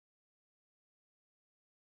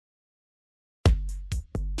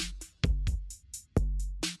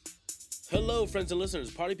Hello, friends and listeners,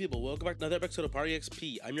 party people. Welcome back to another episode of Party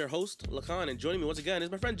XP. I'm your host, Lakan, and joining me once again is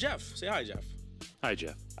my friend Jeff. Say hi, Jeff. Hi,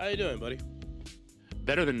 Jeff. How you doing, buddy?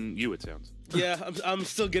 Better than you, it sounds. Yeah, I'm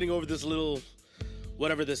still getting over this little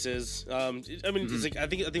whatever this is. It's like I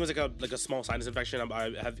think it was like a small sinus infection.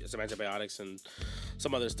 I have some antibiotics and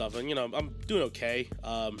some other stuff, and I'm doing okay.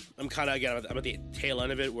 I'm kind of I'm at the tail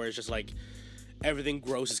end of it, where it's just like everything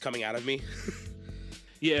gross is coming out of me.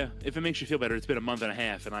 Yeah, if it makes you feel better, it's been a month and a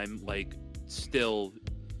half, and I'm like still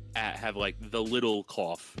have like the little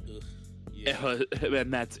cough. Ugh, yeah.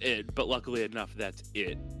 And that's it. But luckily enough, that's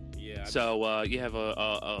it. Yeah. So you have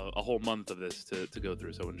a whole month of this to go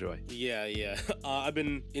through. So enjoy. Yeah. I've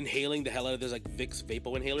been inhaling the hell out of this like Vicks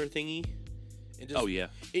Vapo inhaler thingy.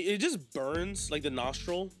 It just burns like the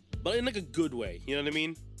nostril, but in like a good way. You know what I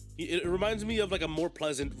mean? It reminds me of like a more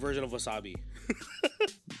pleasant version of wasabi.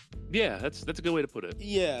 Yeah, that's a good way to put it.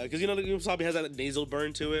 Yeah, because the wasabi has that nasal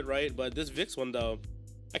burn to it, right? But this Vicks one though,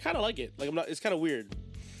 I kind of like it. Like it's kind of weird.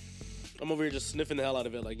 I'm over here just sniffing the hell out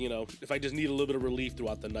of it, like if I just need a little bit of relief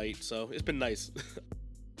throughout the night. So it's been nice.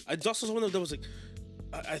 I also saw one that was like,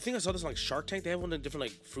 I think I saw this on like Shark Tank. They have one of the different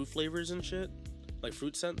like fruit flavors and shit, like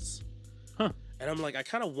fruit scents. Huh? And I'm like, I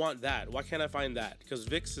kind of want that. Why can't I find that? Because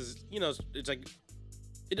Vicks is, it's like,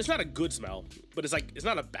 it's not a good smell, but it's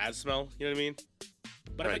not a bad smell. You know what I mean?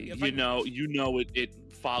 But right.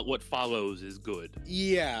 What follows is good.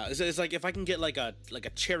 Yeah, it's like if I can get like a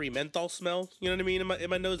cherry menthol smell, you know what I mean, in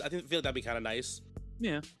my nose, I feel like that'd be kind of nice.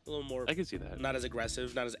 Yeah, a little more. I can see that. Not as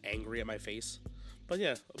aggressive, not as angry at my face. But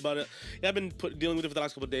yeah, I've been dealing with it for the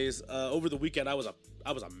last couple of days. Over the weekend, I was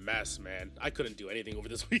a mess, man. I couldn't do anything over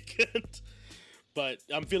this weekend. But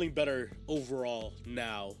I'm feeling better overall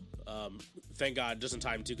now. Thank God, just in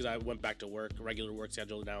time too, because I went back to work, regular work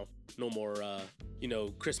schedule now. No more,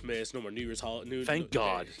 Christmas, no more New Year's holiday. Thank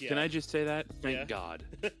God. Yeah. Can I just say that? Thank God.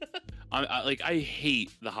 I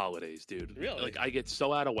hate the holidays, dude. Really? Like I get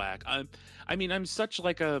so out of whack. I'm such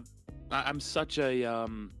a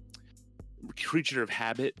creature of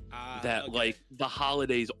habit that okay. like the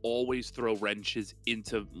holidays always throw wrenches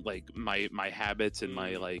into like my habits and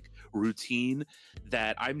my like routine,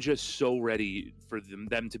 that I'm just so ready for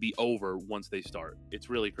them to be over once they start. It's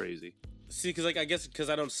really crazy. See, because I guess because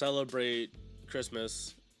I don't celebrate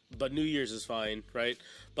Christmas, but New Year's is fine, right?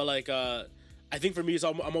 But like I think for me,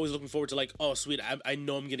 I'm always looking forward to like, oh sweet, I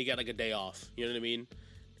know I'm gonna get like a day off. You know what I mean?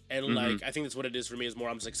 And like I think that's what it is for me. Is more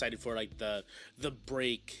I'm just excited for like the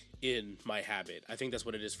break in my habit. I think that's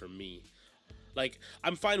what it is for me. Like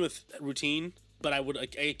I'm fine with routine, but I would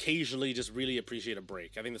like occasionally just really appreciate a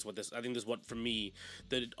break. I think this is what for me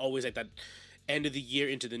that always like that end of the year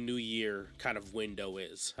into the new year kind of window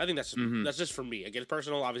is. I think that's just for me. Again, it's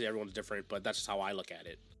personal. Obviously, everyone's different, but that's just how I look at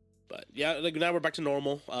it. But yeah, like now we're back to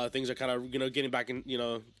normal. Things are kind of getting back to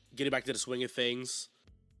the swing of things.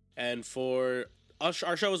 And for our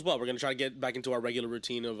show as well, we're gonna try to get back into our regular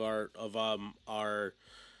routine of our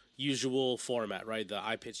usual format, right? The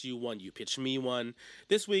I pitch you one, you pitch me one.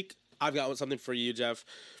 This week, I've got something for you, Jeff.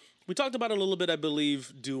 We talked about it a little bit, I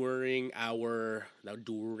believe, during our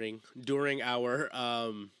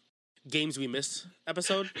games we missed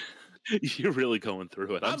episode. You're really going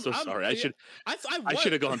through it. I'm so sorry. I should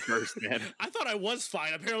have gone first, man. I thought I was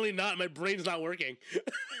fine. Apparently not. My brain's not working.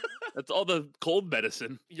 That's all the cold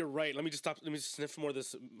medicine. You're right. Let me just stop. Let me sniff some more of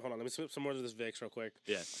this. Hold on. Let me sniff some more of this Vicks real quick.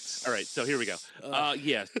 Yeah. All right. So here we go.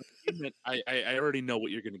 Yes. I already know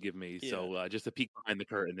what you're going to give me. Yeah. So just a peek behind the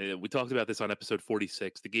curtain. We talked about this on episode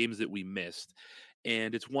 46, the games that we missed.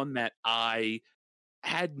 And it's one that I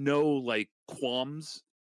had no like qualms,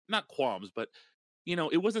 not qualms, but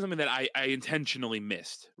it wasn't something that I intentionally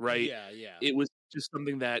missed, right? Yeah. It was just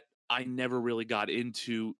something that I never really got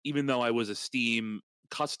into, even though I was a Steam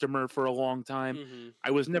customer for a long time.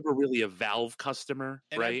 I was never really a Valve customer,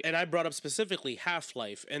 right? And I brought up specifically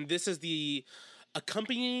Half-Life, and this is the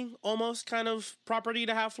accompanying almost kind of property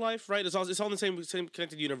to Half-Life, right? It's all in the same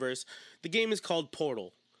connected universe. The game is called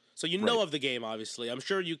Portal. So you know of the game, obviously. I'm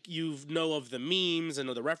sure you know of the memes and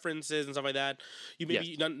know the references and stuff like that. You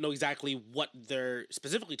maybe don't know exactly what they're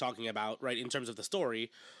specifically talking about, right, in terms of the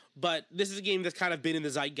story. But this is a game that's kind of been in the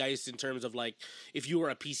zeitgeist in terms of, like, if you were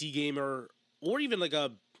a PC gamer or even, like,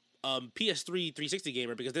 a PS3 360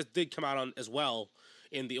 gamer, because this did come out on as well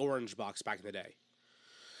in the orange box back in the day.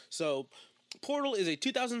 So Portal is a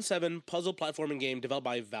 2007 puzzle platforming game developed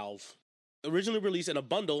by Valve. Originally released in a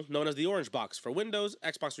bundle known as the Orange Box for Windows,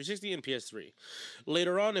 Xbox 360, and PS3.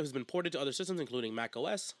 Later on, it has been ported to other systems including Mac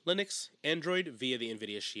OS, Linux, Android via the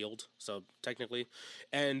NVIDIA Shield, so technically,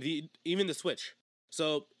 and even the Switch.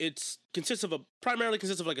 So it's primarily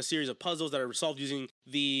consists of like a series of puzzles that are solved using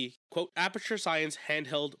the quote Aperture Science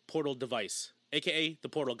handheld portal device, aka the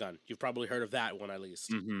portal gun. You've probably heard of that one at least.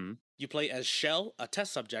 Mm-hmm. You play as Shell, a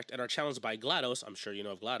test subject, and are challenged by GLaDOS, I'm sure you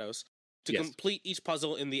know of GLaDOS, to Yes. complete each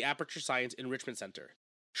puzzle in the Aperture Science Enrichment Center.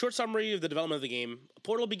 Short summary of the development of the game.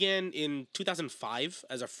 Portal began in 2005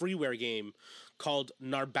 as a freeware game called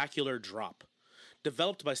Narbacular Drop,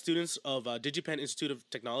 developed by students of DigiPen Institute of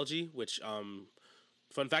Technology, which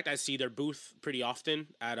fun fact, I see their booth pretty often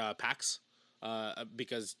at PAX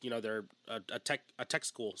because they're a tech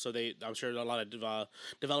school, so I'm sure a lot of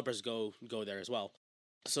developers go there as well.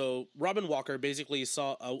 So Robin Walker basically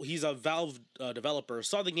he's a Valve developer,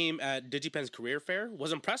 saw the game at DigiPen's career fair,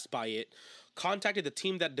 was impressed by it, contacted the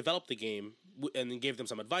team that developed the game, and then gave them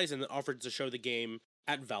some advice, and then offered to show the game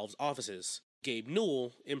at Valve's offices. Gabe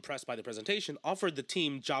Newell, impressed by the presentation, offered the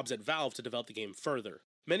team jobs at Valve to develop the game further.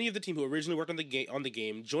 Many of the team who originally worked on the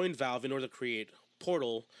game joined Valve in order to create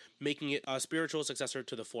Portal, making it a spiritual successor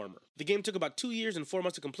to the former. The game took about 2 years and 4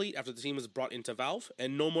 months to complete after the team was brought into Valve,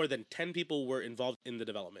 and no more than 10 people were involved in the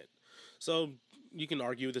development. So you can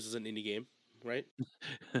argue this is an indie game, right?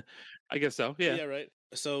 I guess so. Yeah. Yeah, right.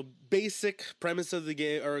 So basic premise of the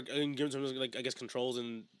game, or in terms of like I guess controls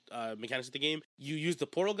and mechanics of the game, you use the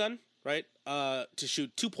portal gun, right, to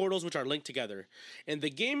shoot 2 portals which are linked together, and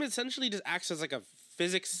the game essentially just acts as like a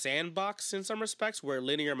physics sandbox in some respects, where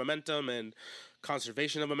linear momentum and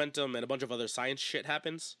conservation of momentum and a bunch of other science shit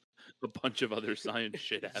happens. A bunch of other science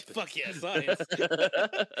shit happens. Fuck yeah, science.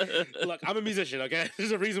 Look, I'm a musician, okay?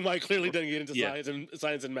 There's a reason why I clearly didn't get into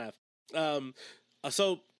science and math.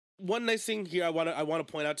 So one nice thing here I want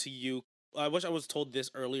to point out to you, I wish I was told this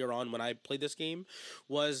earlier on when I played this game,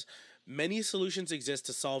 was many solutions exist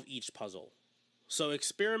to solve each puzzle. So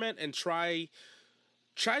experiment and try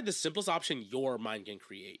the simplest option your mind can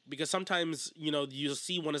create, because sometimes you'll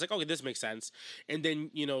see one is like, okay, this makes sense, and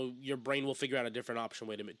then your brain will figure out a different option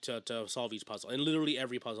way to solve each puzzle. And literally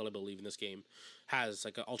every puzzle, I believe, in this game has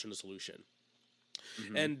like an alternate solution.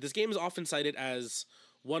 Mm-hmm. And this game is often cited as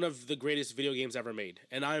one of the greatest video games ever made,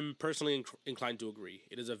 and I'm personally inclined to agree.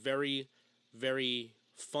 It is a very, very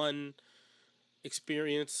fun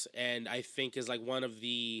experience, and I think is like one of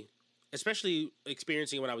the, especially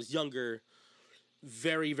experiencing it when I was younger,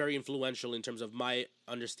 very, very influential in terms of my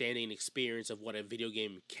understanding and experience of what a video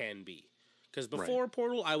game can be. Because before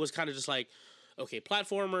Portal, I was kind of just like, okay,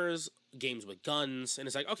 platformers, games with guns, and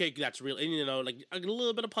it's like, okay, that's real, and like a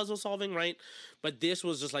little bit of puzzle solving, right? But this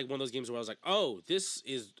was just like one of those games where I was like, oh, this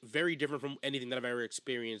is very different from anything that I've ever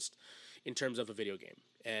experienced in terms of a video game.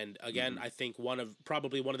 And again, I think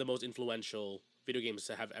probably one of the most influential video games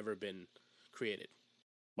to have ever been created.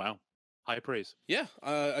 Wow. High praise. Yeah.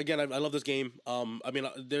 Again, I love this game. I mean,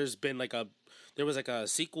 there was like a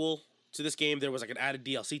sequel to this game. There was like an added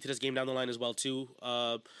DLC to this game down the line as well too.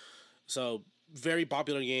 So very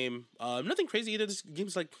popular game. Nothing crazy either. This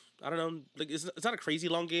game's like, I don't know, like it's not a crazy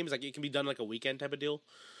long game. It's like it can be done like a weekend type of deal.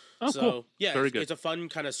 Oh, so cool. Yeah, very good. It's a fun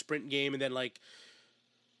kind of sprint game, and then like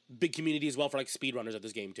big community as well for like speedrunners of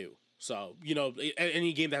this game too. So,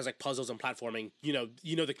 any game that has like puzzles and platforming,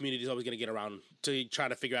 the community is always going to get around to try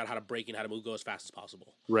to figure out how to break and how to go as fast as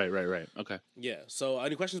possible. Right. Okay. Yeah. So,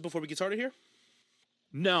 any questions before we get started here?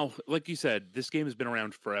 No, like you said, this game has been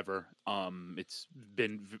around forever. It's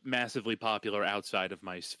been massively popular outside of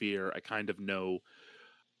my sphere. I kind of know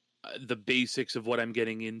the basics of what I'm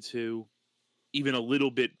getting into, even a little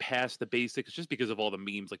bit past the basics, just because of all the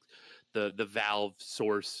memes. Like the Valve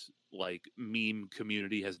source like meme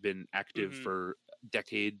community has been active for a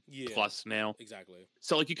decade plus now. Exactly.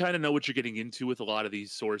 So like you kind of know what you're getting into with a lot of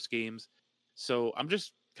these source games. So I'm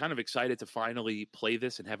just kind of excited to finally play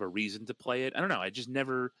this and have a reason to play it. I don't know. I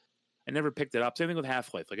never picked it up. Same thing with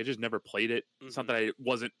Half-Life. Like I just never played it. It's not that I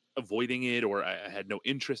wasn't avoiding it or I had no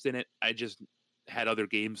interest in it. I just had other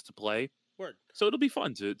games to play. Word. So it'll be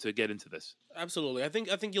fun to get into this. Absolutely. I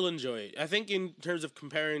think you'll enjoy it. I think in terms of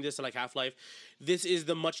comparing this to like Half-Life, this is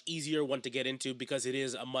the much easier one to get into because it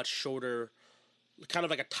is a much shorter, kind of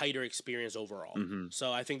like a tighter experience overall.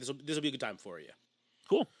 So I think this will be a good time for you.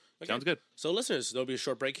 Cool. Okay. Sounds good. So listeners, there'll be a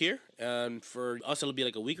short break here, and for us it'll be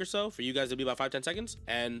like a week or so. For you guys it'll be about 5-10 seconds,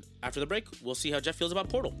 and after the break we'll see how Jeff feels about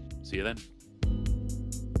Portal. See you then.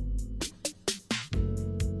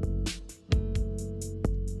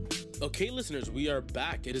 Okay, listeners, we are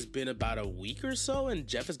back. It has been about a week or so, and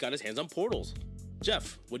Jeff has got his hands on Portals.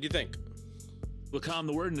 Jeff, what do you think? Lakan,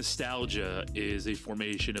 the word nostalgia is a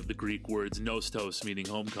formation of the Greek words nostos, meaning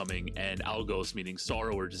homecoming, and algos, meaning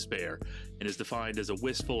sorrow or despair, and is defined as a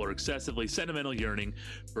wistful or excessively sentimental yearning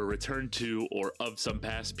for a return to or of some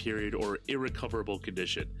past period or irrecoverable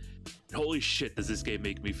condition. Holy shit, does this game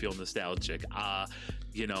make me feel nostalgic?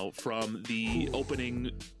 From the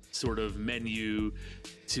opening sort of menu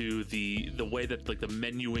to the way that like the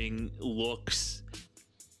menuing looks,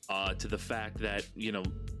 to the fact that,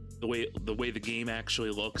 the way the game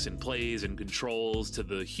actually looks and plays and controls, to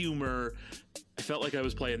the humor. I felt like I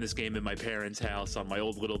was playing this game in my parents' house on my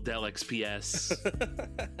old little Dell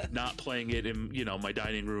XPS, not playing it in, my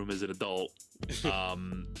dining room as an adult.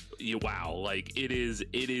 Wow, like it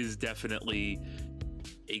is definitely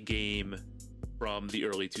a game from the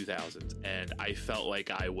early 2000s, and I felt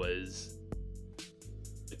like I was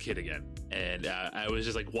a kid again, and I was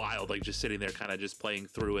just like wild, like just sitting there kind of just playing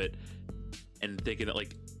through it and thinking that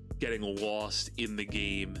like getting lost in the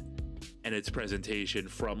game and its presentation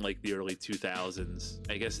from like the early 2000s.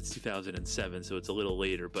 I guess it's 2007, so it's a little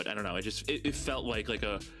later, but I don't know. It felt like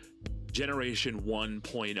a generation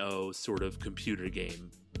 1.0 sort of computer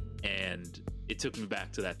game, and it took me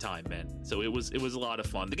back to that time, man. So it was a lot of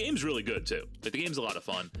fun. The game's really good too. Like, the game's a lot of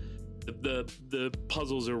fun. The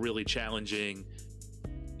puzzles are really challenging.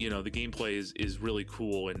 The gameplay is really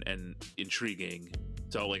cool and intriguing.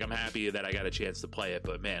 So like, I'm happy that I got a chance to play it,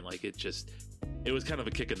 but man, like it was kind of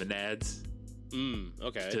a kick in the nads.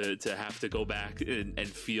 Okay. To have to go back and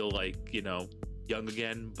feel like, young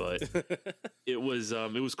again, but it was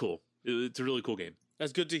cool. It's a really cool game.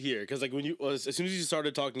 That's good to hear, because like as soon as you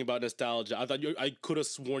started talking about nostalgia, I thought I could have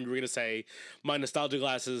sworn you were gonna say my nostalgia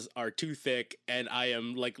glasses are too thick, and I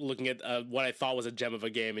am like looking at what I thought was a gem of a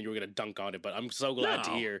game, and you were gonna dunk on it. But I'm so glad to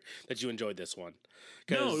hear that you enjoyed this one.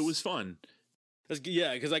 No, it was fun.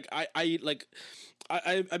 Yeah, because like I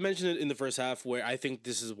mentioned it in the first half, where I think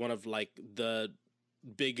this is one of like the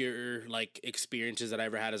bigger like experiences that I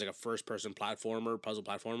ever had as like a first person puzzle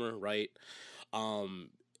platformer, right?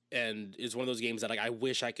 And it's one of those games that like I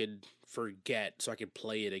wish I could forget so I could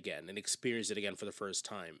play it again and experience it again for the first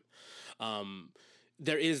time.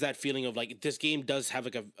 There is that feeling of like this game does have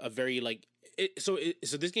like a very like so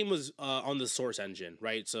this game was on the Source engine,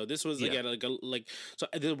 right? So this was again so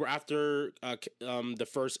we're after the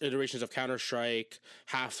first iterations of Counter-Strike,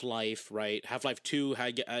 Half-Life, right? Half-Life 2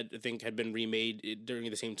 I think had been remade during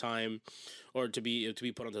the same time, or to be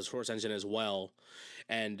put on the Source engine as well.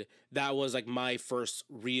 And that was like my first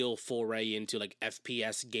real foray into like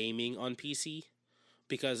FPS gaming on PC,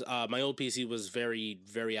 because my old PC was very,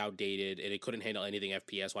 very outdated and it couldn't handle anything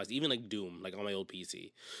FPS wise, even like Doom, like on my old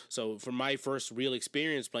PC. So for my first real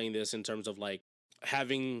experience playing this, in terms of like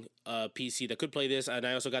having a PC that could play this, and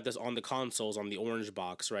I also got this on the consoles on the orange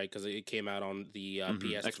box, right? Because it came out on the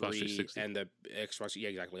PS3 and the Xbox, yeah,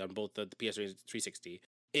 exactly, on both the PS3 and 360.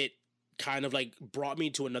 It kind of like brought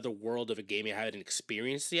me to another world of a game I hadn't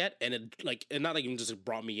experienced yet, and it not like even just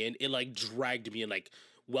brought me in, it like dragged me and like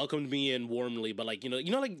welcomed me in warmly. But like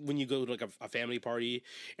like when you go to like a family party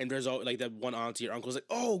and there's all like that one auntie or uncle's like,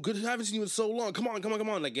 oh, good, I haven't seen you in so long, come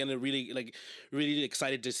on, like, and really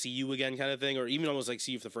excited to see you again kind of thing, or even almost like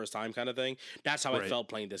see you for the first time kind of thing. That's how I felt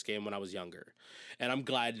playing this game when I was younger, and I'm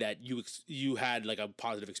glad that you had like a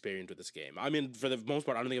positive experience with this game. I mean, for the most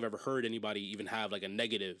part, I don't think I've ever heard anybody even have like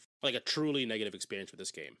a truly negative experience with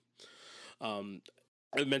this game.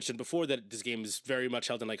 I mentioned before that this game is very much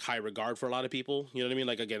held in like high regard for a lot of people. You know what I mean?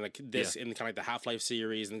 Like, again, like this in kind of like the Half-Life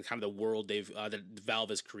series and kind of the world that Valve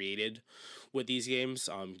has created with these games.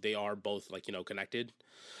 They are both like, connected.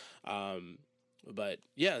 But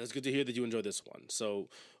yeah, it's good to hear that you enjoyed this one. So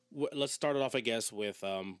let's start it off, I guess, with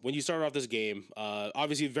when you started off this game.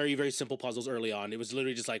 Obviously, very, very simple puzzles early on. It was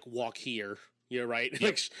literally just like walk here. You're right. Yep.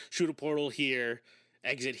 Like shoot a portal here,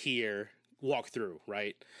 exit here, walk through.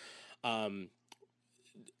 Right.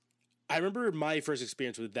 I remember my first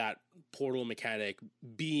experience with that portal mechanic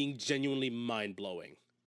being genuinely mind-blowing,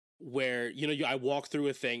 where, I walk through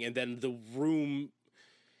a thing and then the room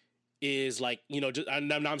is like,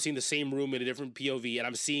 now I'm seeing the same room in a different POV, and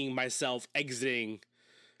I'm seeing myself exiting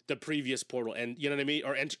the previous portal, and you know what I mean?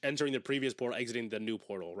 Or entering the previous portal, exiting the new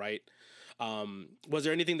portal, right? Was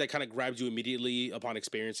there anything that kind of grabbed you immediately upon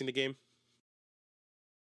experiencing the game?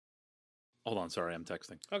 Hold on, sorry, I'm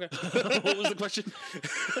texting. Okay. What was the question?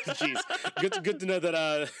 Jeez, good to know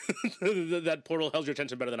that that portal held your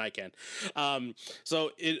attention better than I can. So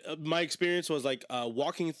my experience was like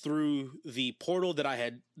walking through the portal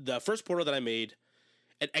the first portal that I made,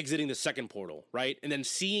 and exiting the second portal, right, and then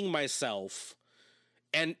seeing myself,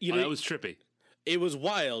 and that was trippy. it was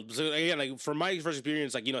wild. So again, like for my first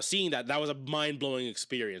experience, like, you know, seeing that was a mind blowing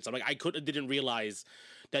experience. I'm like, didn't realize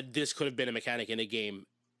that this could have been a mechanic in a game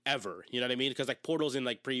ever. You know what I mean? Because like portals in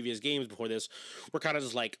like previous games before this were kind of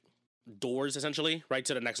just like doors essentially, right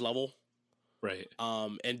to the next level. Right.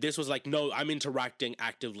 And this was like, no, I'm interacting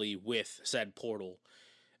actively with said portal.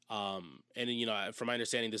 And you know, from my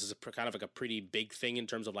understanding, this is kind of like a pretty big thing in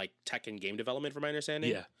terms of like tech and game development, from my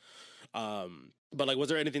understanding. Yeah. But like, was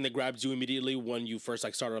there anything that grabbed you immediately when you first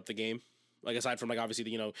like started up the game? Like aside from like obviously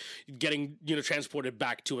you know, getting, you know, transported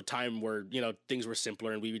back to a time where, you know, things were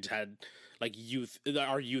simpler and we just had like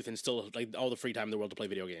our youth and still like all the free time in the world to play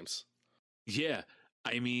video games. Yeah.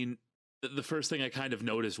 I mean, the first thing I kind of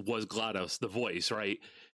noticed was GLaDOS, the voice, right?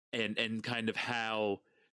 And kind of how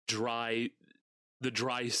dry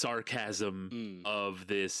sarcasm of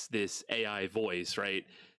this AI voice, right?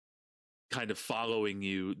 Kind of following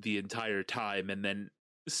you the entire time, and then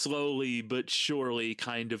slowly but surely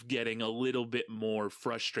kind of getting a little bit more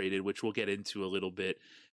frustrated, which we'll get into a little bit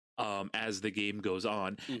as the game goes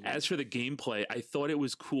on. Mm-hmm. As for the gameplay, I thought it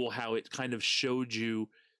was cool how it kind of showed you,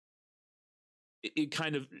 it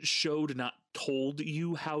kind of showed, not told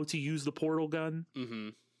you how to use the portal gun. Mm-hmm.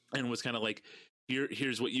 And was kind of like,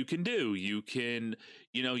 here's what you can do. You can,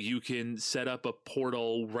 you know, you can set up a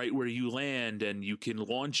portal right where you land and you can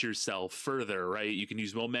launch yourself further, right? You can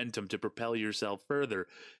use momentum to propel yourself further.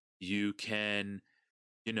 You can,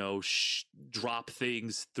 you know, drop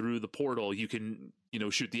things through the portal. You can, you know,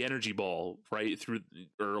 shoot the energy ball right through,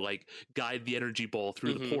 or like guide the energy ball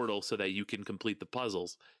through the portal so that you can complete the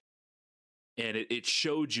puzzles. And it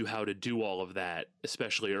showed you how to do all of that,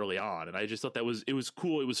 especially early on. And I just thought it was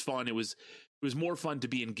cool. It was fun. It was more fun to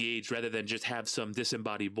be engaged rather than just have some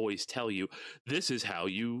disembodied voice tell you, this is how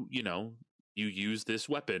you know, you use this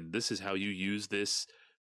weapon. This is how you use this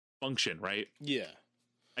function, right? Yeah.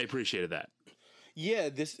 I appreciated that. Yeah,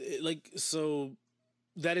 this, like, so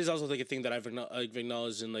that is also like a thing that I've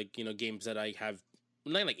acknowledged in like, you know, games that I have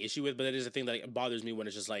not like issue with, but it is a thing that like, bothers me when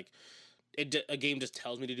it's just like, a game just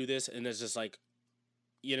tells me to do this, and it's just like,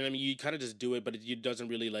 you know what I mean? You kind of just do it, but it doesn't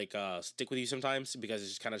really like stick with you sometimes because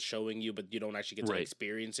it's just kind of showing you, but you don't actually get to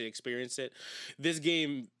experience it. This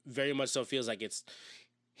game very much so feels like it's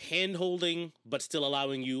hand holding, but still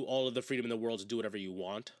allowing you all of the freedom in the world to do whatever you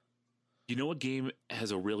want. You know what game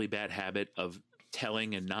has a really bad habit of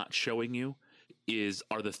telling and not showing you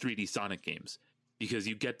are the 3D Sonic games, because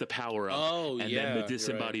you get the power up and then the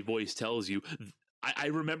disembodied voice tells you. I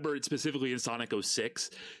remember it specifically in Sonic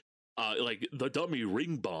 06, like the dummy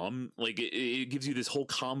ring bomb, like it gives you this whole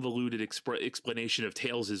convoluted explanation of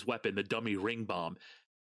Tails' weapon, the dummy ring bomb,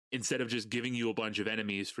 instead of just giving you a bunch of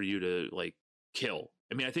enemies for you to like kill.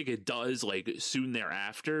 I mean, I think it does like soon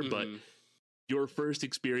thereafter, but your first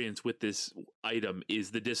experience with this item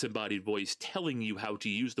is the disembodied voice telling you how to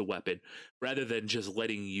use the weapon rather than just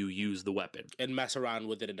letting you use the weapon and mess around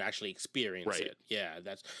with it and actually experience it. Yeah,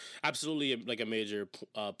 that's absolutely like a major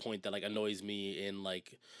point that like annoys me in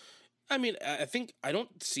like, I mean, I think I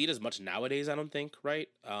don't see it as much nowadays, I don't think, right?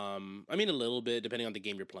 I mean, a little bit depending on the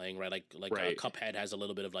game you're playing, right? Like Cuphead has a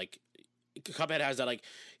little bit of like, Cuphead has that like,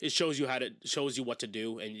 it shows you what to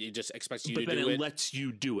do and it just expects you to do it. But then it lets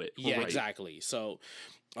you do it. Yeah, exactly. So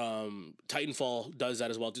Titanfall does that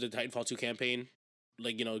as well. The Titanfall 2 campaign,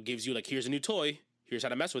 like, you know, gives you like, here's a new toy, here's how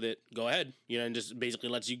to mess with it, go ahead, you know, and just basically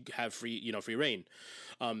lets you have free reign.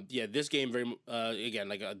 Yeah, this game very again,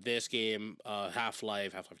 like this game,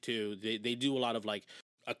 Half-Life 2, they do a lot of like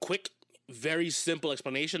a quick, very simple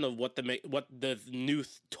explanation of what the new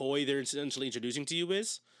toy they're essentially introducing to you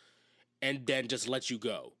is, and then just let you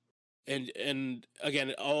go. And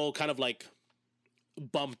again, all kind of like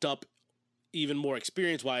bumped up even more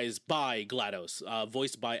experience-wise by GLaDOS,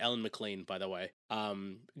 voiced by Ellen McLean, by the way.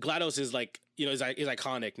 GLaDOS is like, you know, is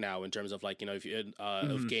iconic now in terms of like, you know, if you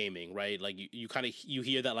of gaming, right? Like you kind of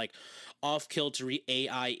hear that like off-kilter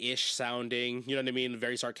AI-ish sounding, you know what I mean?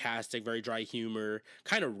 Very sarcastic, very dry humor,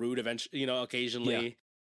 kind of rude eventually, you know, occasionally. Yeah.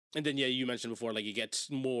 And then, yeah, you mentioned before, like it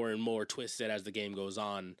gets more and more twisted as the game goes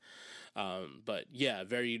on. But yeah,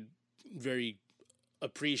 very, very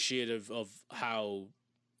appreciative of how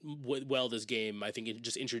well this game, I think it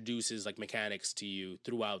just introduces like mechanics to you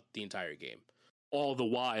throughout the entire game. All the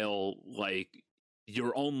while, like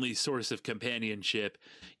your only source of companionship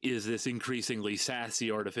is this increasingly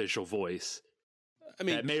sassy artificial voice. I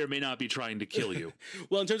mean, that may or may not be trying to kill you.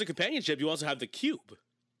 Well, in terms of companionship, you also have the cube.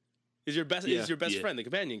 Is your best friend, the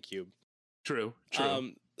companion cube. True.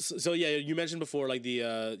 So yeah, you mentioned before like the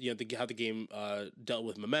how the game dealt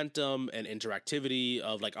with momentum and interactivity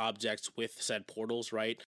of like objects with said portals,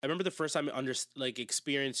 right? I remember the first time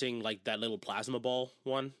experiencing like that little plasma ball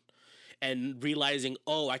one, and realizing,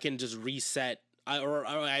 oh, I can just reset, or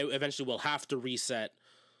I eventually will have to reset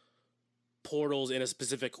portals in a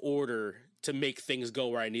specific order to make things go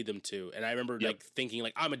where I need them to. And I remember like thinking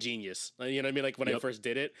like, I'm a genius. You know what I mean? Like when I first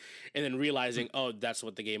did it, and then realizing, oh, that's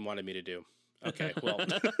what the game wanted me to do. Okay, well.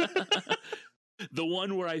 The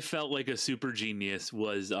one where I felt like a super genius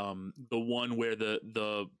was the one where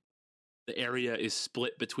the area is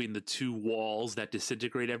split between the two walls that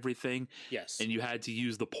disintegrate everything. Yes. And you had to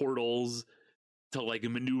use the portals to like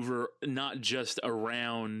maneuver not just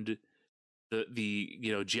around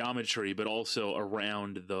the geometry, but also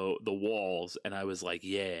around the walls. And I was like,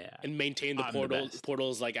 yeah. And maintain the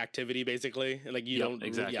portals like activity basically. Like you don't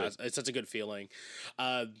exactly. Yeah, it's such a good feeling.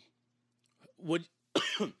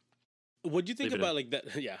 What'd you think about like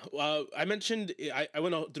that? Yeah, I mentioned I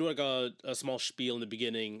went through like a small spiel in the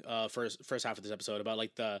beginning, first half of this episode about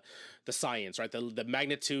like the science, right? The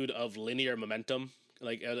magnitude of linear momentum,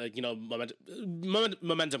 like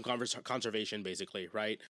momentum conservation, basically,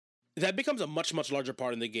 right? That becomes a much larger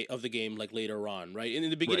part in the game, like later on, right? And in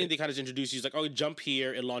the beginning, they kind of introduce you like, oh, jump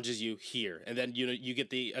here, it launches you here, and then you get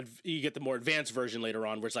the more advanced version later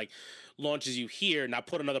on, where it's like launches you here, now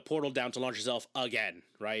put another portal down to launch yourself again,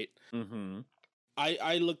 right? Mm-hmm.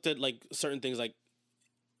 I looked at like certain things, like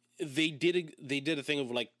they did a thing of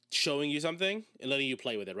like showing you something and letting you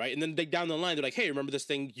play with it, right? And then down the line, they're like, hey, remember this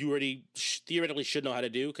thing you already theoretically should know how to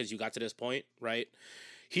do because you got to this point, right?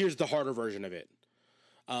 Here's the harder version of it.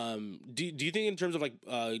 Do you think in terms of like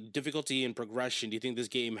difficulty and progression, do you think this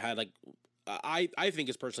game had like I think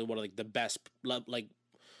it's personally one of like the best like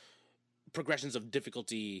progressions of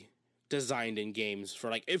difficulty designed in games for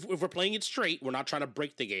like if we're playing it straight, we're not trying to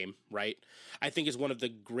break the game, right? I think it's one of the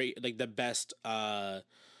great like the best ramp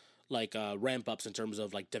ups in terms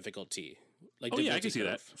of like difficulty. Like I can see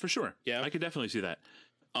that for sure. Yeah, I could definitely see that.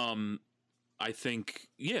 I think,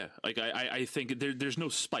 like I think there's no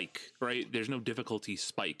spike, right? There's no difficulty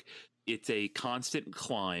spike. It's a constant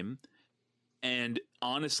climb. And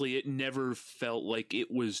honestly, it never felt like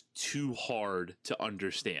it was too hard to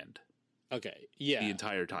understand. Okay. Yeah. The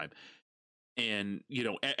entire time. And,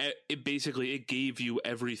 it basically, it gave you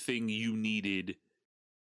everything you needed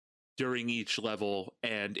during each level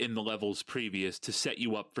and in the levels previous to set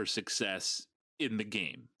you up for success in the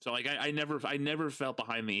game. So like, I never felt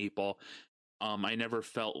behind the eight ball. I never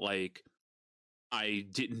felt like I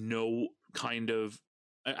didn't know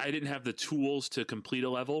I didn't have the tools to complete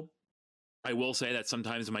a level. I will say that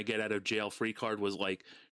sometimes my get out of jail free card was like,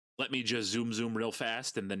 let me just zoom real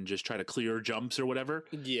fast and then just try to clear jumps or whatever.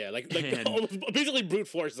 Yeah, like basically brute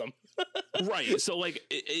force them. Right. So like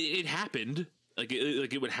it happened. Like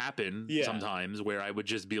it would happen sometimes where I would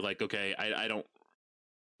just be like, okay, I don't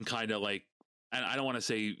kind of like, I don't want to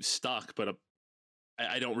say stuck, but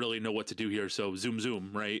I don't really know what to do here, so zoom,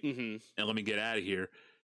 right? Mm-hmm. And let me get out of here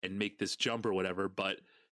and make this jump or whatever. But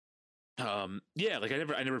like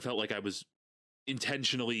I never felt like I was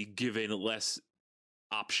intentionally given less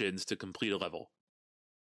options to complete a level.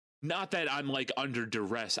 Not that I'm like under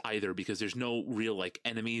duress either, because there's no real like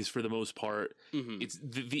enemies for the most part. Mm-hmm. It's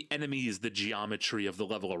the enemy is the geometry of the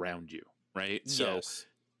level around you, right? So yes.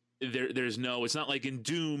 There's no, it's not like in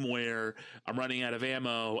Doom where I'm running out of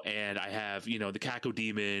ammo and I have, the Caco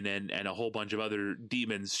demon and a whole bunch of other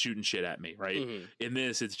demons shooting shit at me, right? Mm-hmm. In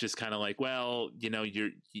this, it's just kind of like, well,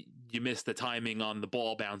 you miss the timing on the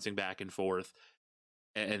ball bouncing back and forth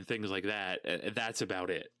and things like that. That's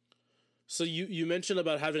about it. So you mentioned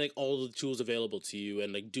about having like all the tools available to you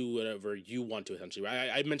and like do whatever you want to essentially,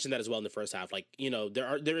 right? I mentioned that as well in the first half. Like,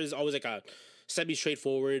 there is always like a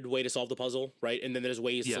semi-straightforward way to solve the puzzle, right? And then there's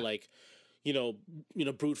ways to like,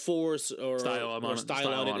 brute force or style on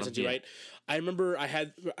it essentially, right? I remember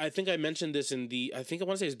I think I mentioned this in I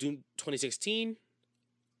want to say it's Doom 2016.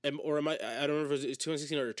 Or am I don't remember if it's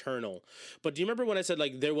 2016 or Eternal. But do you remember when I said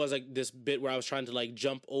like there was like this bit where I was trying to like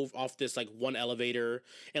jump off this like one elevator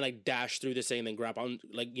and like dash through this thing and then grab onto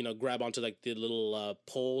like the little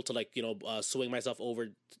pole to like swing myself over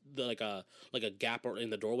the like a gap or in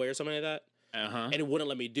the doorway or something like that. Uh-huh. And it wouldn't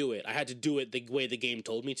let me do it. I had to do it the way the game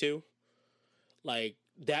told me to. Like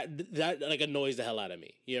that like annoys the hell out of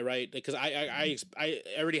me. Yeah, right? Because I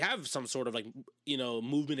already have some sort of like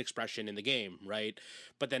movement expression in the game, right?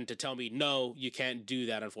 But then to tell me no, you can't do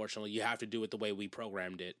that. Unfortunately, you have to do it the way we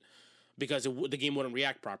programmed it, because the game wouldn't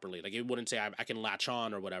react properly. Like it wouldn't say I can latch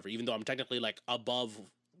on or whatever, even though I'm technically like above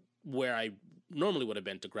where I normally would have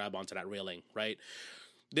been to grab onto that railing, right?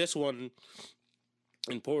 This one,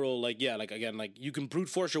 in Portal, like yeah, like again, like you can brute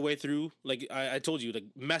force your way through. Like I told you, like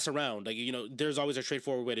mess around. Like there's always a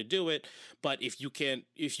straightforward way to do it. But if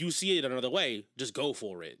you see it another way, just go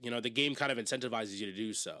for it. The game kind of incentivizes you to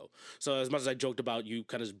do so. So as much as I joked about you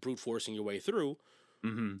kind of brute forcing your way through,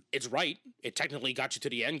 it's right. It technically got you to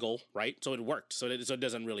the end goal, right? So it worked. So it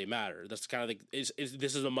doesn't really matter. That's kind of like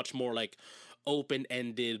this is a much more like open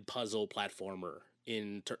ended puzzle platformer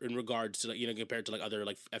in regards to compared to like other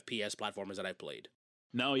like FPS platformers that I've played.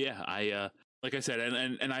 No, yeah, I like I said,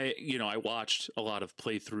 and I I watched a lot of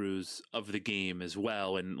playthroughs of the game as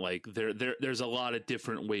well, and like there's a lot of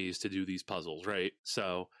different ways to do these puzzles, right?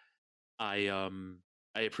 So I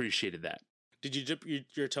appreciated that. Did you dip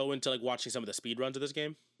your toe into like watching some of the speed runs of this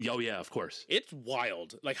game? Oh yeah, of course. It's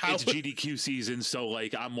wild. Like how it's GDQ season, so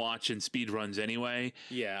like I'm watching speed runs anyway.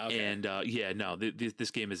 Yeah. Okay. And yeah, no,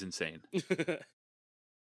 this game is insane.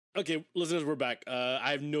 Okay, listeners, we're back.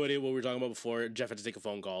 I have no idea what we were talking about before. Jeff had to take a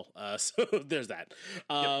phone call, so there's that.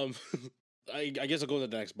 Yep. I guess I'll go to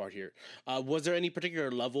the next part here. Was there any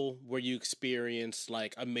particular level where you experienced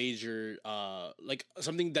like a major, like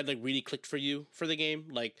something that like really clicked for you for the game?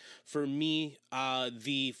 Like for me,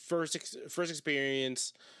 the first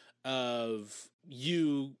experience of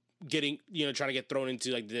you getting trying to get thrown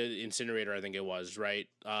into like the incinerator, I think it was, right,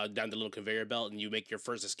 down the little conveyor belt, and you make your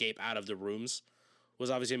first escape out of the rooms was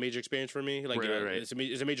obviously a major experience for me. Like, right. It's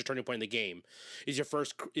a major turning point in the game. It's your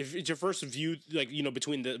first view, like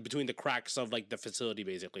between the cracks of like the facility,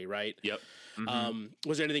 basically, right? Yep.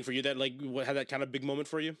 Was there anything for you that like had that kind of big moment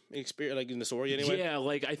for you, experience, like in the story anyway? Yeah,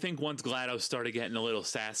 like I think once GLaDOS started getting a little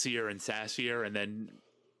sassier and sassier, and then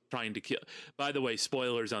trying to kill. By the way,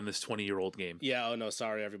 spoilers on this 20-year-old game. Yeah. Oh no,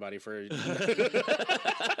 sorry everybody for.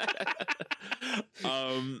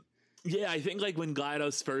 Yeah, I think like when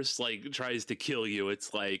GLaDOS first like tries to kill you,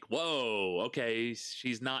 it's like, whoa, okay,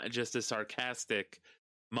 she's not just a sarcastic,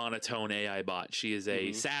 monotone AI bot. She is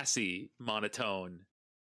a sassy, monotone,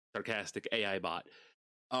 sarcastic AI bot.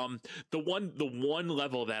 The one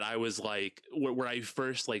level that I was like, where I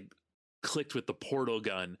first like clicked with the portal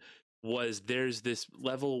gun was there's this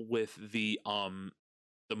level with the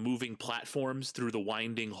moving platforms through the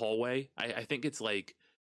winding hallway. I think it's like.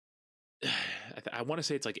 I want to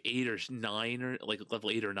say it's like 8 or 9 or like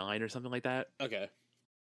level 8 or 9 or something like that. Okay.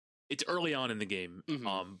 It's early on in the game,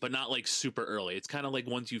 but not like super early. It's kind of like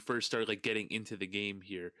once you first start like getting into the game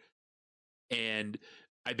here. And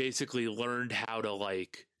I basically learned how to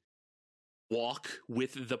like walk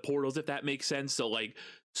with the portals, if that makes sense. So like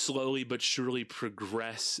slowly but surely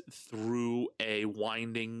progress through a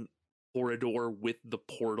winding corridor with the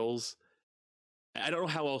portals. I don't know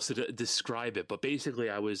how else to describe it, but basically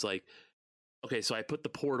I was like, okay, so I put the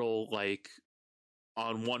portal like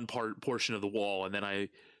on one portion of the wall, and then I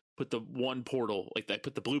put the one portal, like I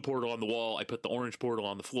put the blue portal on the wall, I put the orange portal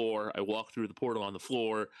on the floor, I walked through the portal on the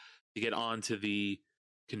floor to get onto the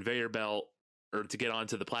conveyor belt or to get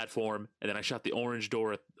onto the platform, and then I shot the orange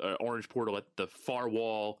portal at the far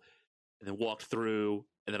wall, and then walked through,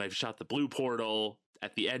 and then I shot the blue portal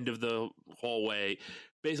at the end of the hallway,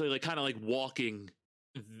 basically like kind of like walking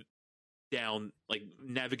down, like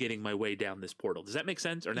navigating my way down this portal. Does that make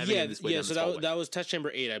sense? Or navigating this way down this hallway? That was test chamber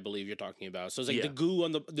 8, I believe you're talking about. So it's like the goo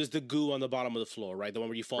there's the goo on the bottom of the floor, right? The one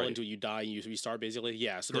where you fall into it, you die, and you restart, basically.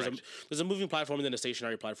 Yeah. So there's a moving platform and then a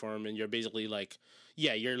stationary platform, and you're basically like,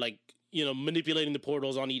 you're like, manipulating the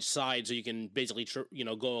portals on each side so you can basically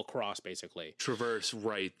go across, basically traverse,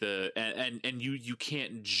 right? And you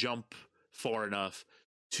can't jump far enough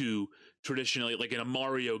to traditionally, like in a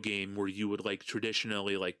Mario game where you would like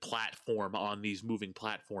traditionally like platform on these moving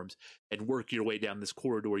platforms and work your way down this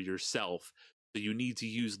corridor yourself. So you need to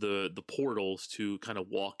use the portals to kind of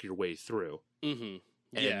walk your way through.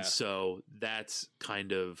 And so that's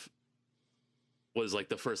kind of was like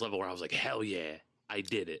the first level where I was like, hell yeah, I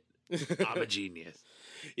did it. I'm a genius.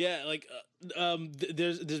 Yeah, like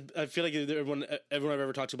there's I feel like everyone I've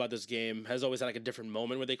ever talked to about this game has always had like a different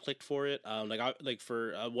moment where they clicked for it.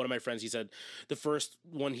 For one of my friends, he said the first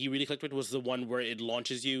one he really clicked with was the one where it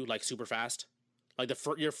launches you like super fast, like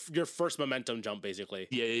your first momentum jump, basically.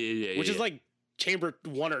 Yeah. Which is like chamber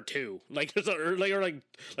 1 or 2, like or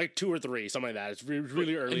like 2 or 3, something like that. It's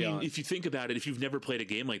really early on. If you think about it, if you've never played a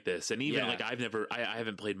game like this, and even like I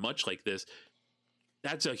haven't played much like this.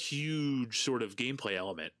 That's a huge sort of gameplay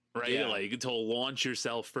element, right? Yeah. Like to launch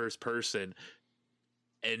yourself first person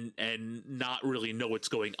and not really know what's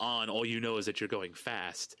going on. All you know is that you're going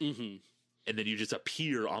fast, and then you just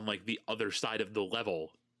appear on like the other side of the level.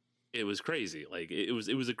 It was crazy. Like it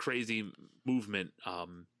was a crazy movement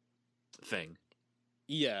thing.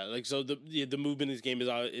 Yeah, like so the movement in this game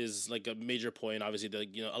is like a major point. Obviously,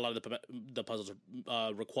 a lot of the puzzles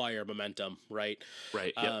require momentum, right?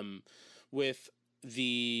 Right. Yep. With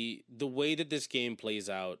the way that this game plays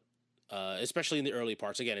out, especially in the early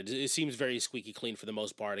parts. Again, it seems very squeaky clean for the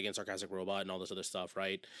most part against Sarcastic Robot and all this other stuff,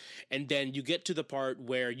 right? And then you get to the part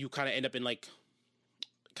where you kind of end up in like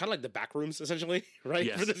kind of like the back rooms essentially, right?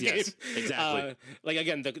 Yes, For this yes, game, exactly. Like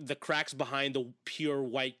again, the cracks behind the pure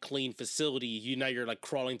white clean facility. You're like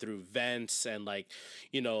crawling through vents and like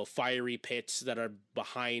fiery pits that are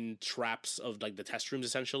behind traps of like the test rooms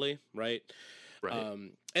essentially, right? Right.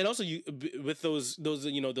 And also with those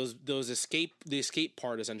escape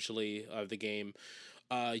part essentially of the game,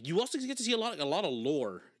 you also get to see a lot of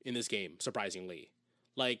lore in this game, surprisingly.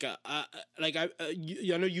 I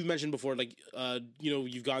know you've mentioned before, like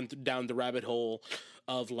you've gone down the rabbit hole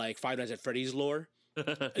of like Five Nights at Freddy's lore.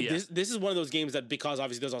 Yeah. This is one of those games that, because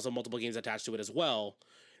obviously there's also multiple games attached to it as well,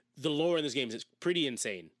 the lore in this game is pretty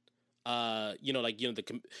insane. There's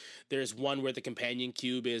one where the companion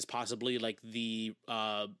cube is possibly like the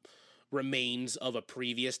remains of a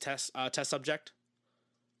previous test subject.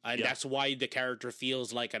 And that's why the character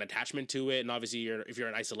feels like an attachment to it. And obviously, if you're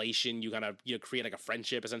in isolation, you kind of create like a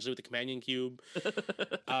friendship essentially with the companion cube.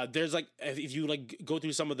 There's like, if you like go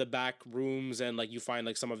through some of the back rooms and like you find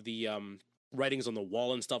like some of the writings on the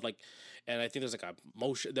wall and stuff, like, and I think there's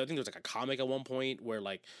like a comic at one point where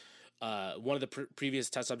like one of the previous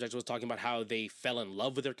test subjects was talking about how they fell in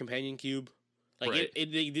love with their companion cube. Like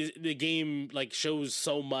the game like shows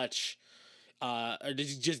so much. It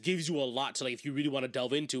just gives you a lot to, like, if you really want to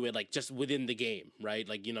delve into it, like just within the game, right?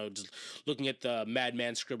 Like, just looking at the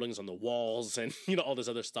madman scribblings on the walls and all this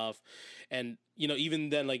other stuff, and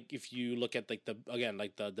even then, like if you look at like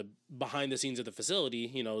the behind the scenes of the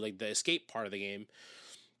facility, like the escape part of the game,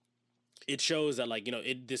 it shows that like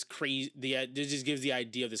this just gives the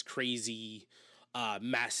idea of this crazy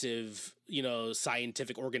massive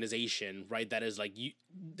scientific organization, right, that is like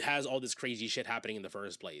has all this crazy shit happening in the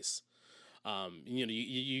first place.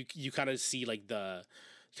 You kind of see like the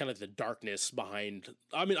darkness behind.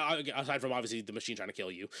 I mean, aside from obviously the machine trying to kill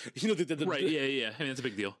you, right? Yeah. I mean, that's a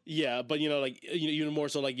big deal. Yeah, but like even more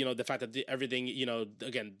so, like the fact that everything,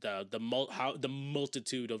 again the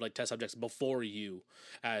multitude of like test subjects before you,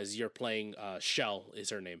 as you're playing Shell is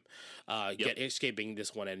her name, escaping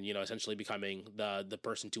this one and essentially becoming the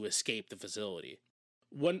person to escape the facility.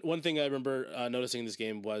 One thing I remember noticing in this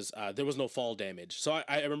game was there was no fall damage. So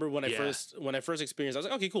I remember when I first experienced, I was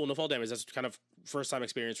like, okay, cool, no fall damage. That's kind of first time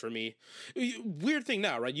experience for me. Weird thing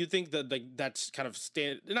now, right? You think that like that's kind of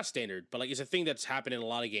not standard, but like it's a thing that's happened in a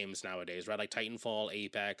lot of games nowadays, right? Like Titanfall,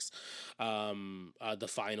 Apex, the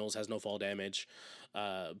Finals has no fall damage,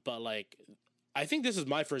 but like I think this is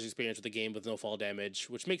my first experience with the game with no fall damage,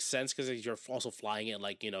 which makes sense because you're also flying at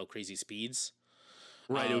like crazy speeds.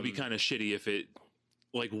 Right. It would be kind of shitty if it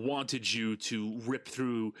like wanted you to rip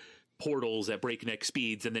through portals at breakneck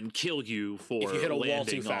speeds and then kill you for if you hit a landing wall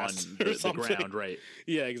too fast on the ground, right?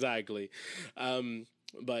 Yeah, exactly.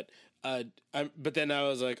 But then I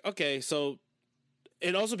was like, okay, so,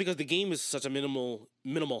 and also because the game is such a minimal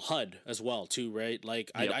HUD as well, too, right?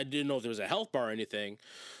 Like I didn't know if there was a health bar or anything.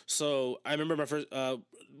 So I remember my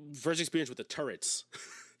first experience with the turrets.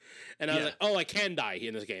 And I was like, oh, I can die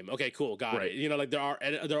in this game. Okay, cool, got it. Like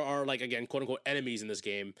there are like, again, quote unquote enemies in this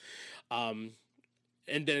game. And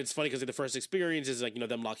then it's funny because the first experience is like,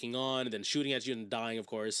 them locking on and then shooting at you and dying, of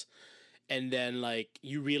course. And then like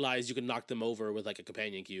you realize you can knock them over with like a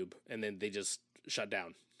companion cube and then they just shut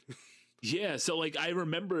down. Yeah, so like I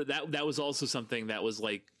remember that was also something that was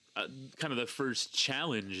like kind of the first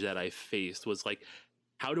challenge that I faced was like,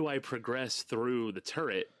 how do I progress through the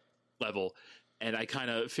turret level? And I kind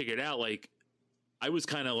of figured out, like, I was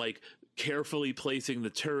kind of like carefully placing the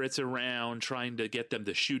turrets around, trying to get them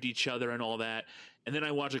to shoot each other and all that. And then I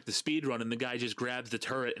watched like the speed run and the guy just grabs the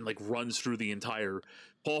turret and like runs through the entire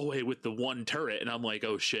hallway with the one turret. And I'm like,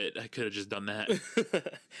 oh shit, I could have just done that.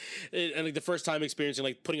 And like the first time experiencing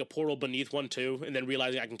like putting a portal beneath one too, and then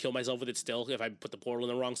realizing I can kill myself with it still if I put the portal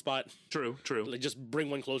in the wrong spot. True. Like just bring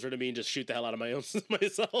one closer to me and just shoot the hell out of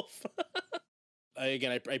myself.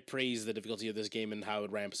 Again, I praise the difficulty of this game and how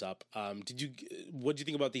it ramps up. What did you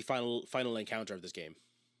think about the final encounter of this game?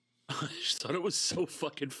 I just thought it was so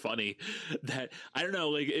fucking funny that I don't know,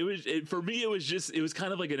 like for me, it was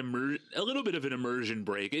kind of like a little bit of an immersion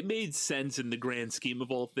break. It made sense in the grand scheme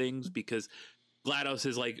of all things because GLaDOS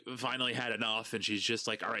has like finally had enough and she's just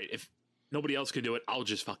like, all right, if nobody else can do it, I'll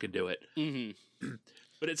just fucking do it. Mm-hmm.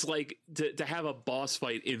 But it's like to have a boss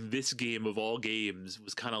fight in this game of all games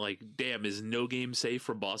was kind of like, damn, is no game safe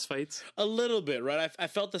for boss fights? A little bit, right? I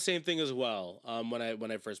felt the same thing as well. When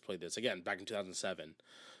I first played this again back in 2007,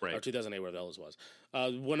 Right. or 2008, whatever the hell this was.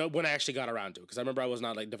 When I actually got around to it, because I remember I was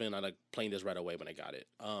definitely not like playing this right away when I got it.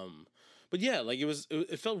 But yeah, like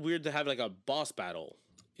it felt weird to have like a boss battle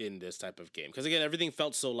in this type of game, because again, everything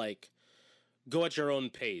felt so like go at your own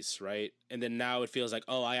pace, right? And then now it feels like,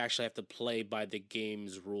 oh, I actually have to play by the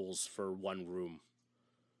game's rules for one room.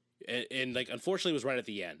 And like, unfortunately, it was right at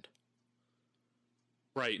the end.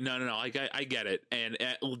 Right. No. I get it. And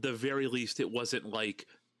at the very least, it wasn't like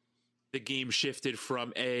the game shifted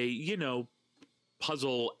from a,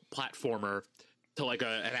 puzzle platformer to like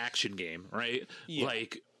an action game, right? Yeah.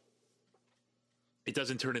 Like, it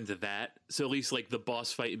doesn't turn into that. So at least like the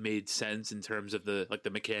boss fight made sense in terms of the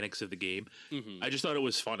mechanics of the game. Mm-hmm. I just thought it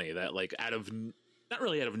was funny that like not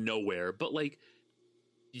really out of nowhere, but like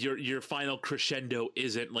your final crescendo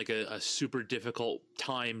isn't like a super difficult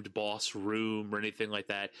timed boss room or anything like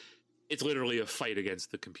that. It's literally a fight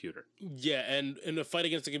against the computer. Yeah, and the fight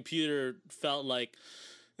against the computer felt like.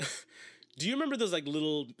 Do you remember those like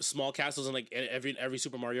little small castles in like every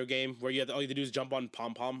Super Mario game where all you have to do is jump on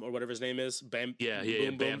Pom Pom or whatever his name is? Bam. Yeah,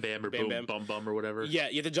 boom, Bam Bam or bam, Boom bam. Bum Bum or whatever. Yeah,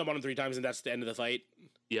 you have to jump on him 3 times and that's the end of the fight.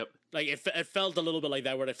 Yep. Like it felt a little bit like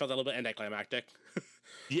that, where it felt a little bit anticlimactic.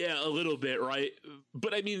 Yeah, a little bit, right?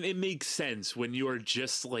 But I mean, it makes sense when you're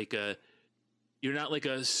just like you're not like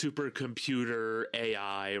a supercomputer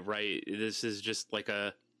AI, right? This is just like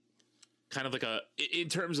a kind of like in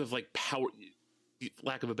terms of like power,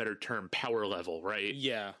 lack of a better term, power level, right?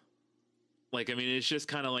 Yeah. Like, I mean, it's just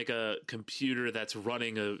kind of like a computer that's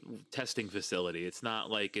running a testing facility. It's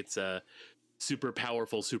not like it's a super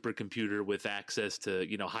powerful supercomputer with access to,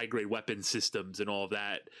 high grade weapon systems and all of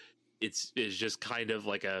that. It's just kind of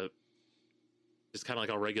like a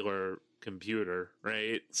regular computer,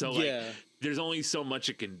 right? So like, there's only so much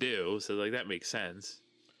it can do. So like, that makes sense.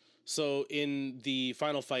 So in the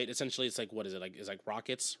final fight, essentially, it's like, what is it like? It's like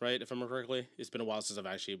rockets, right? If I remember correctly, it's been a while since I've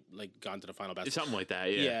actually like gone to the final battle. Something like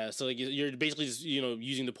that, yeah. Yeah. So like you're basically just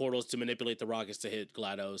using the portals to manipulate the rockets to hit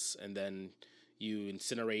GLaDOS, and then you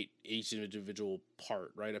incinerate each individual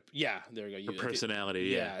part, right? Yeah, there you go. Her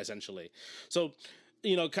personality, yeah, essentially. So,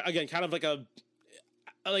 again, kind of like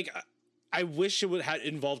I wish it would have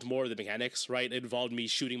involved more of the mechanics, right? It involved me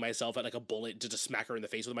shooting myself at like a bullet to just smack her in the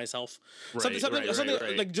face with myself. Right, something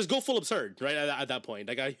like just go full absurd, right? At that point,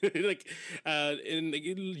 like I and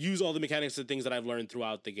use all the mechanics and things that I've learned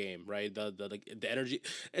throughout the game, right? The energy,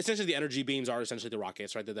 essentially the energy beams are essentially the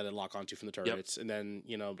rockets, right? That I lock onto from the turrets, and then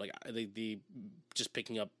like the just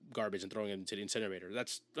picking up garbage and throwing it into the incinerator.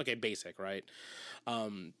 That's okay, basic, right?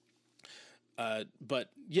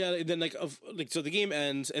 But yeah, then so the game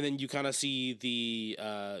ends, and then you kind of see the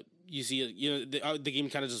game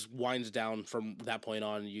kind of just winds down from that point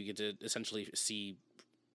on. You get to essentially see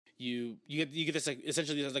you get this like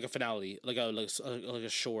essentially like a finale, like a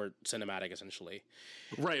short cinematic essentially.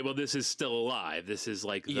 Right. Well, this is still alive. This is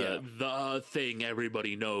like the thing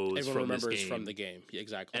everybody knows. Everyone from remembers this game. From the game. Yeah,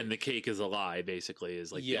 exactly. And the cake is alive. Basically,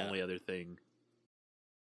 is like the only other thing.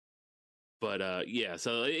 But yeah,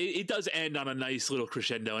 so it does end on a nice little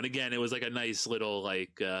crescendo, and again, it was like a nice little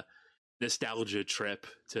like nostalgia trip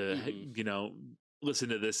to listen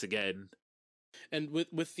to this again. And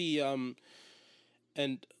with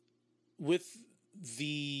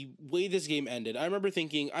the way this game ended, I remember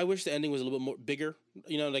thinking, I wish the ending was a little bit more bigger.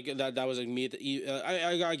 Like that was like me.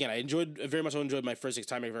 I very much enjoyed my first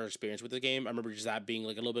time ever experience with the game. I remember just that being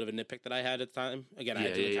like a little bit of a nitpick that I had at the time. Again, I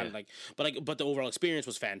had to kind of like, but the overall experience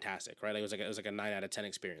was fantastic, right? Like, it was like a 9 out of 10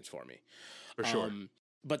 experience for me, for sure.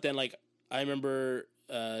 But then like I remember,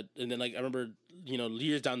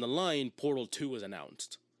 years down the line, Portal 2 was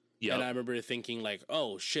announced. Yep. And I remember thinking like,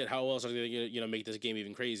 oh shit, how else are they gonna make this game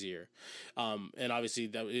even crazier? And obviously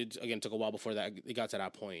that it again took a while before that it got to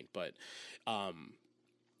that point. But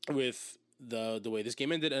with the way this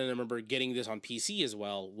game ended, and I remember getting this on PC as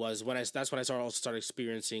well, was that's when I started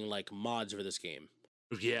experiencing like mods for this game.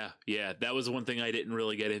 Yeah, that was one thing I didn't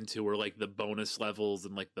really get into, were like the bonus levels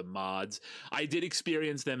and like the mods. I did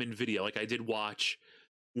experience them in video. Like I did watch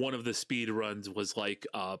one of the speed runs was like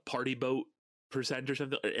Party Boat percent or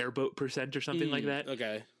something, or airboat percent or something like that.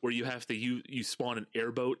 Okay. Where you have to you spawn an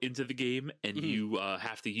airboat into the game, and you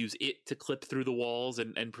have to use it to clip through the walls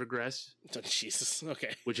and progress. Oh, Jesus.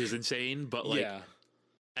 Okay. Which is insane, but like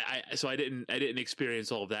I didn't experience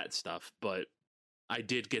all of that stuff, but I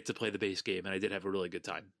did get to play the base game, and I did have a really good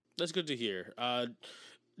time. That's good to hear.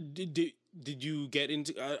 Did you get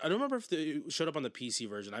into? I don't remember if it showed up on the PC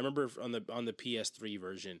version. I remember on the PS3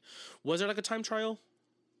 version. Was there like a time trial?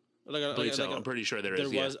 I believe so. I'm pretty sure there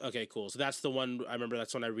is. There was. Okay, cool. So that's the one. I remember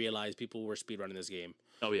that's when I realized people were speedrunning this game.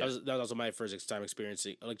 Oh yeah, that was also my first time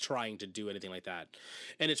experiencing, like, trying to do anything like that.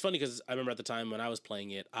 And it's funny because I remember at the time when I was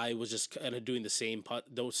playing it, I was just kind of doing the same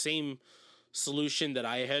solution that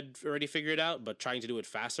I had already figured out, but trying to do it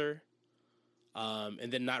faster,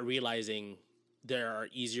 and then not realizing there are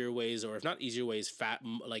easier ways, or if not easier ways,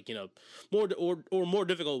 more or more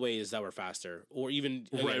difficult ways that were faster, or even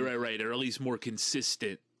right, or at least more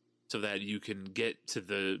consistent, so that you can get to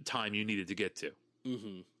the time you needed to get to.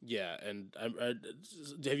 Mm-hmm. Yeah, and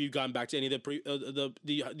have you gone back to any of do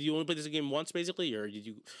you only play this game once, basically, or did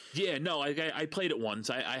you? Yeah, no, I played it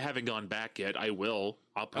once. I haven't gone back yet. I will.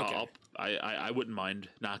 I wouldn't mind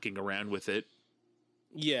knocking around with it.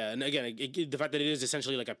 Yeah, and again, the fact that it is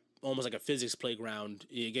essentially like almost like a physics playground.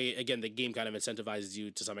 Again, the game kind of incentivizes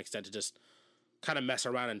you to some extent to just kind of mess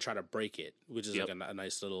around and try to break it, which is like a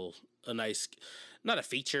nice not a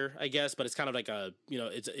feature, I guess, but it's kind of like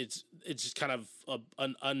it's just kind of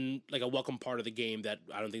like a welcome part of the game that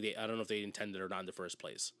I don't know if they intended or not in the first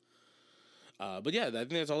place. But yeah, I think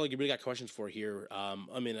that's all I really got questions for here.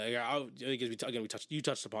 I mean, I guess you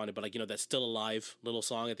touched upon it, but like, that Still Alive little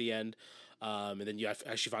song at the end, and then you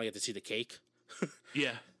actually finally get to see the cake.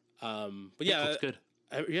 Yeah. But yeah, looks good.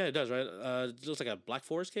 Yeah, it does, right? It looks like a Black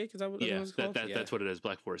Forest cake. Is that what it's called? That's what it is,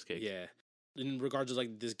 Black Forest cake. Yeah. In regards to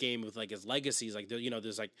like this game with like its legacies, like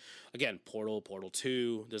there's like, again, Portal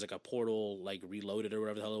 2. There's like a Portal like Reloaded or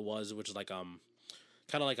whatever the hell it was, which is like kind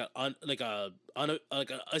of like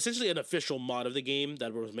essentially an official mod of the game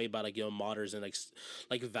that was made by like modders, and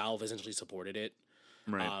like Valve essentially supported it.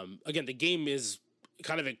 Right. Again, the game is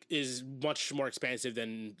much more expansive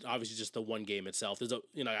than obviously just the one game itself. There's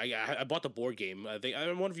I bought the board game. I think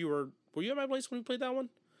one of you were you at my place when we played that one?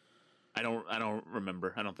 I don't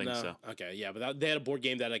remember. I don't think so. Okay, yeah, but they had a board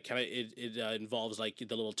game that like kind of it involves like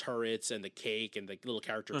the little turrets and the cake and the little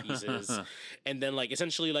character pieces, and then like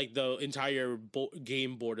essentially like the entire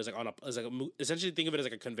game board is like essentially think of it as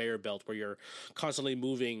like a conveyor belt where you're constantly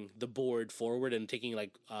moving the board forward and taking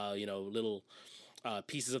like little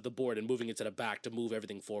pieces of the board and moving it to the back to move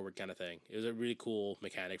everything forward, kind of thing. It was a really cool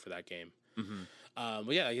mechanic for that game. Mm-hmm.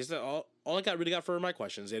 But yeah, I guess that all I really got for my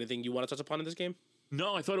questions. Anything you want to touch upon in this game?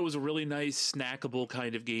 No, I thought it was a really nice snackable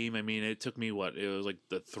kind of game. I mean, it took me it was like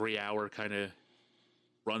the 3-hour kind of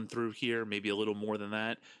run through here, maybe a little more than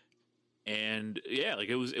that. And yeah, like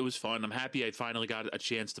it was fun. I'm happy I finally got a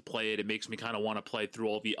chance to play it. It makes me kind of want to play through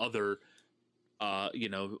all the other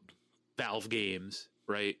Valve games,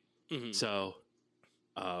 right? Mm-hmm. So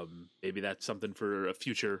maybe that's something for a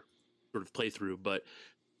future sort of playthrough, but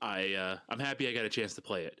I'm happy I got a chance to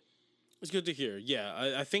play it. It's good to hear.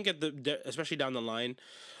 Yeah, I think especially down the line,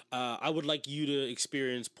 I would like you to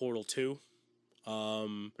experience Portal 2.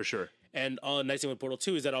 For sure. And nice thing with Portal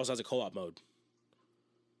 2 is that it also has a co-op mode.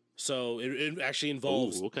 So it actually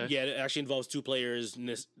involves it actually involves two players,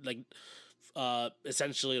 like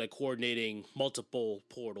essentially like coordinating multiple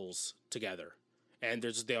portals together. And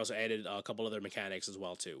they also added a couple other mechanics as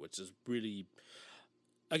well too, which is really,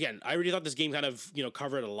 again, I really thought this game kind of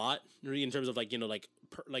covered a lot really in terms of like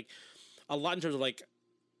a lot in terms of like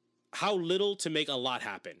how little to make a lot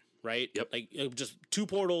happen, right? Yep. Like just two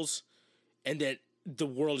portals, and then the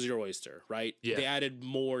world is your oyster, right? Yeah. They added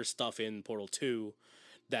more stuff in Portal 2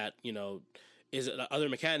 that is other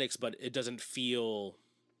mechanics, but it doesn't feel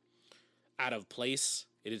out of place.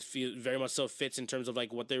 It very much so fits in terms of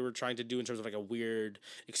like what they were trying to do in terms of like a weird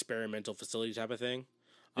experimental facility type of thing.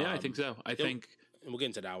 Yeah, I think so. I think, and we'll get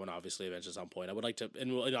into that one obviously eventually at some point. I would like to,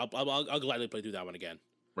 and I'll gladly play through that one again.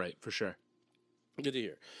 Right, for sure. Good to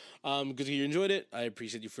hear. Good to hear you enjoyed it. I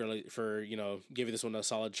appreciate you for giving this one a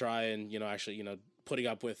solid try and actually putting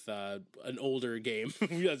up with an older game,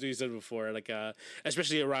 as we said before. Like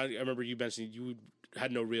especially around, I remember you mentioned you had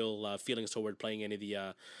no real feelings toward playing any of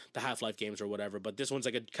the Half-Life games or whatever, but this one's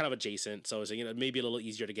like a kind of adjacent, so it's maybe a little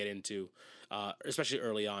easier to get into, especially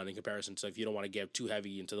early on in comparison. So if you don't want to get too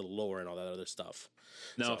heavy into the lore and all that other stuff.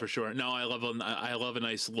 No, for sure. No, I love a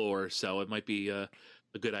nice lore, so it might be a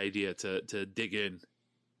good idea to dig in.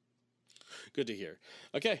 Good to hear.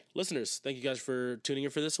 Okay, listeners, thank you guys for tuning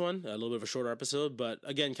in for this one. A little bit of a shorter episode, but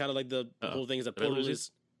again, kind of like the whole thing is that Portal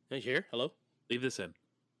is... Are you here? Hello? Leave this in.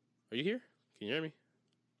 Are you here? Can you hear me?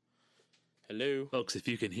 Hello? Folks, if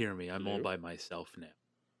you can hear me, I'm all by myself now.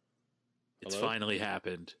 It's finally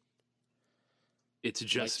happened. It's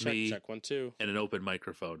just me check 1 2 and an open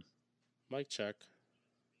microphone. Mic check.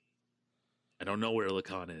 I don't know where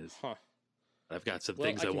Lakan is. Huh. I've got some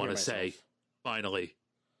things I want to say. Finally.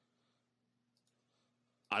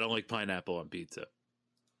 I don't like pineapple on pizza.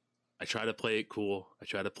 I try to play it cool. I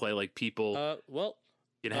try to play like people. Well,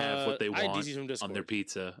 can have what they I want DC from on their Discord.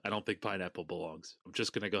 pizza. I don't think pineapple belongs. I'm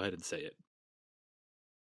just going to go ahead and say it.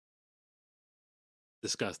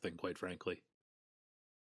 Disgusting, quite frankly.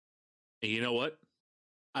 And you know what?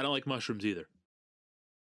 I don't like mushrooms either.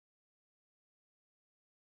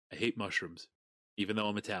 I hate mushrooms, even though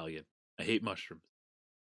I'm Italian. I hate mushrooms.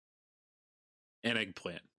 And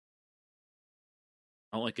eggplant.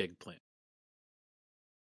 I don't like eggplant.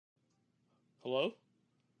 Hello?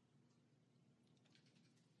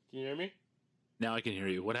 Can you hear me? Now I can hear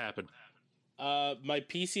you. What happened? My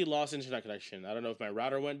PC lost internet connection. I don't know if my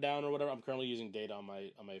router went down or whatever. I'm currently using data on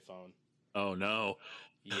my phone. Oh no.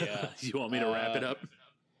 Yeah. You want me to wrap it up?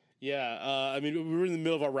 Yeah. I mean, we were in the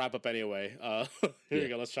middle of our wrap up anyway. Here we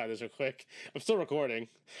go. Let's try this real quick. I'm still recording.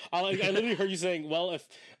 I literally heard you saying, "Well, if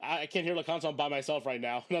I can't hear Lakan, so I'm by myself right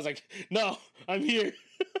now," and I was like, "No, I'm here."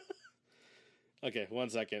 Okay, 1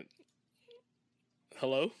 second.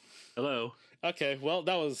 Hello. Hello. Okay. Well,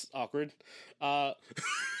 that was awkward. I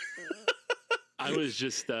was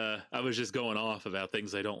just going off about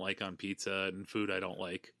things I don't like on pizza and food I don't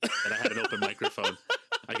like. And I had an open microphone.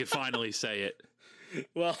 I could finally say it.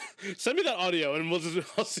 Well, send me that audio and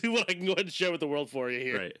I'll see what I can go ahead and share with the world for you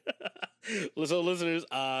here. Right. So listeners,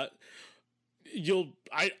 I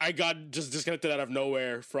got just disconnected out of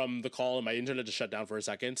nowhere from the call and my internet just shut down for a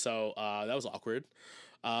second. So that was awkward.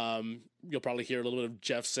 You'll probably hear a little bit of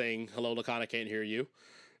Jeff saying, "Hello, Lakan, I can't hear you."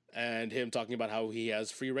 And him talking about how he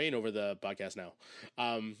has free reign over the podcast now.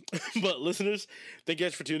 But listeners, thank you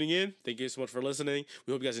guys for tuning in. Thank you so much for listening.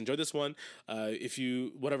 We hope you guys enjoyed this one. If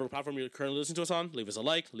you, whatever platform you're currently listening to us on, leave us a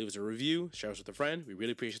like, leave us a review, share us with a friend. We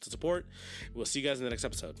really appreciate the support. We'll see you guys in the next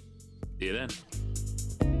episode. See you then.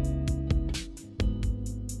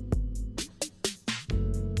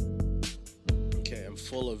 Okay, I'm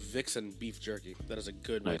full of Vicks and beef jerky. That is a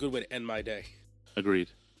good way to end my day. Agreed.